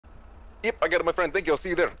Yep, I got it, my friend. Thank you. I'll see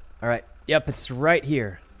you there. All right. Yep, it's right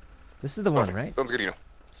here. This is the one, Perfect. right? Sounds good to you.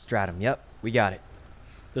 Stratum. Yep, we got it.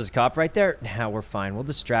 There's a cop right there. Now we're fine. We'll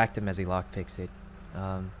distract him as he lockpicks it.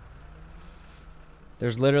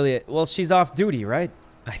 There's literally well, she's off duty, right?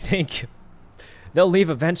 I think they'll leave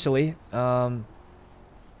eventually. I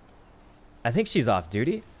think she's off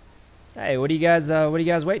duty. Hey, what are you guys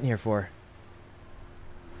waiting here for?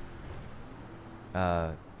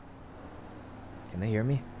 Can they hear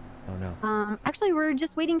me? Oh no. Actually, we're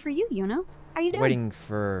just waiting for you, you know? How you doing? Waiting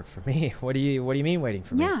for me? What do you mean waiting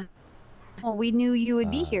for me? Yeah. Well, we knew you would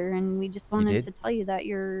be here, and we just wanted to tell you that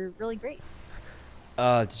you're really great.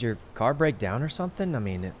 Did your car break down or something? I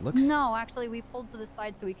mean, it looks... No, actually, we pulled to the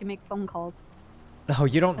side so we can make phone calls. Oh,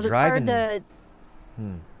 you don't drive in...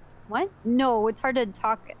 What? No, it's hard to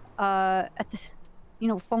talk, at the... You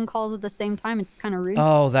know, phone calls at the same time. It's kind of rude.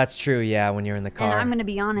 Oh, that's true. Yeah, when you're in the car. And I'm going to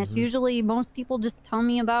be honest. Usually, most people just tell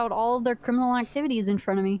me about all of their criminal activities in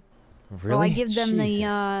front of me. Really? So I give them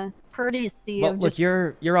the courtesy of just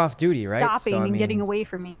you're off duty, right? Stopping and getting away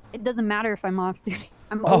from me. It doesn't matter if I'm off duty.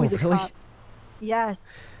 I'm always a cop. Yes.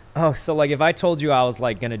 Oh, so like if I told you I was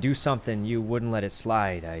like gonna do something, you wouldn't let it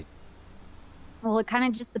slide. Well, it kind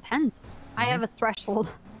of just depends. I have a threshold.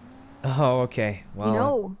 Oh, okay. Well, you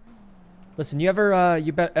know. Listen, you ever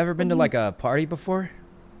ever been to like a party before?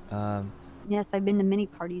 Yes, I've been to many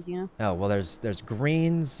parties, you know. Oh, well, there's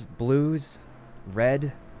greens, blues,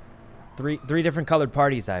 red. Three different colored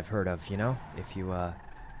parties I've heard of, you know? If you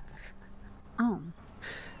Oh.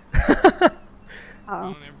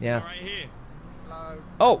 Oh. Yeah.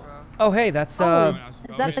 Oh, hey, that's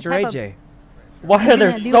Mr. AJ. Why are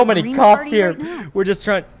there so many cops here? We're just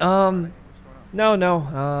trying. No.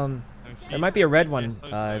 There might be a red one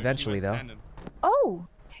eventually, though. Oh,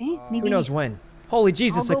 okay. Maybe. Who knows when? Holy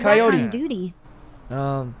Jesus, I'll a go back coyote. on duty.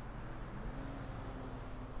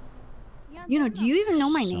 You know, do you even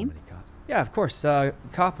know my name? Yeah, of course.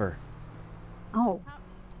 Copper. Oh.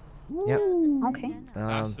 Yep. Okay.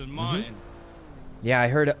 Yeah, I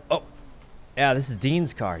heard. Oh, yeah. This is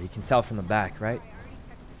Dean's car. You can tell from the back, right?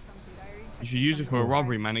 You should use it for a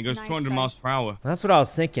robbery, man. It goes 200 miles per hour. That's what I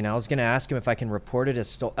was thinking. I was gonna ask him if I can report it as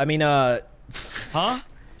stolen. I mean, Huh?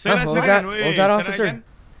 Say that what was that, officer?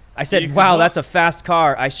 I said, wow, that's a fast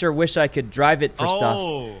car. I sure wish I could drive it for stuff.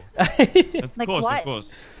 Of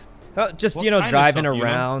course. Just, you know, driving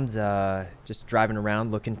around, just driving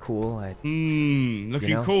around looking cool.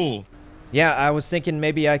 Looking cool. Yeah, I was thinking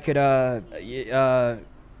maybe I could,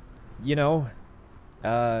 you know,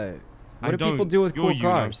 what do people do with cool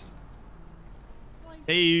cars?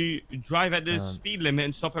 They drive at the speed limit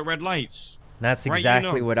and stop at red lights. That's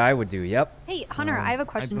exactly what I would do, yep. Hey, Hunter, I have a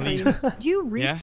question for you. Do you resell